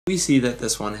We see that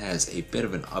this one has a bit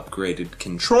of an upgraded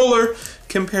controller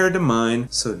compared to mine,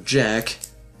 so Jack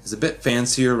is a bit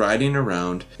fancier riding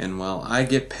around, and while I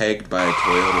get pegged by a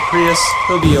Toyota Prius,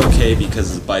 he'll be okay because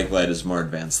his bike light is more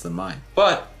advanced than mine.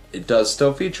 But it does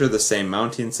still feature the same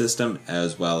mounting system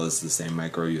as well as the same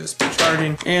micro USB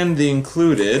charging and the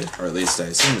included, or at least I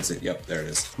assume it's yep, there it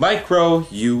is, micro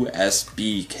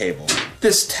USB cable.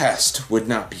 This test would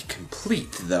not be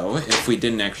complete though if we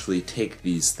didn't actually take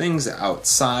these things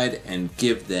outside and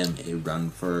give them a run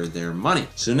for their money.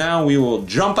 So now we will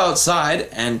jump outside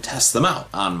and test them out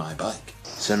on my bike.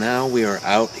 So now we are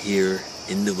out here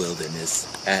in the wilderness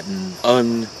at an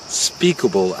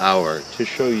unspeakable hour to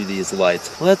show you these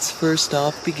lights. Let's first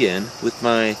off begin with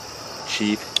my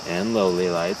cheap and lowly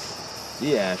lights,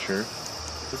 the Asher.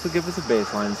 This will give us a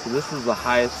baseline, so this is the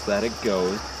highest that it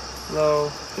goes. Low,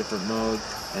 different modes.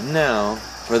 And now,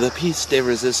 for the piece de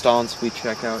resistance, we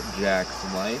check out Jack's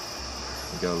light.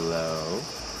 We go low,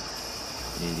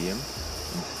 medium,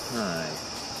 and high.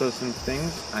 So some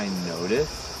things I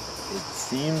noticed. It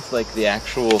seems like the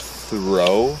actual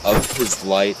throw of his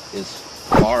light is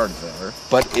farther,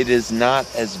 but it is not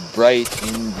as bright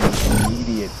in the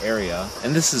immediate area.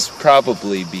 And this is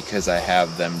probably because I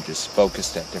have them just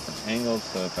focused at different angles,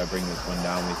 so if I bring this one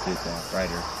down, we see it's a lot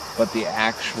brighter. But the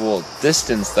actual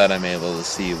distance that I'm able to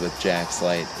see with Jack's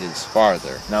light is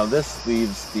farther. Now this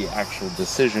leaves the actual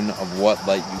decision of what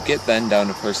light you get then down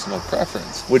to personal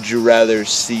preference. Would you rather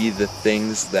see the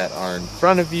things that are in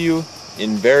front of you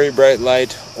in very bright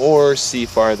light, or see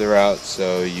farther out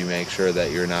so you make sure that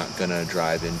you're not gonna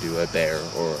drive into a bear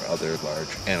or other large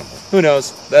animal? Who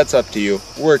knows? That's up to you.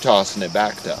 We're tossing it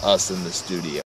back to us in the studio.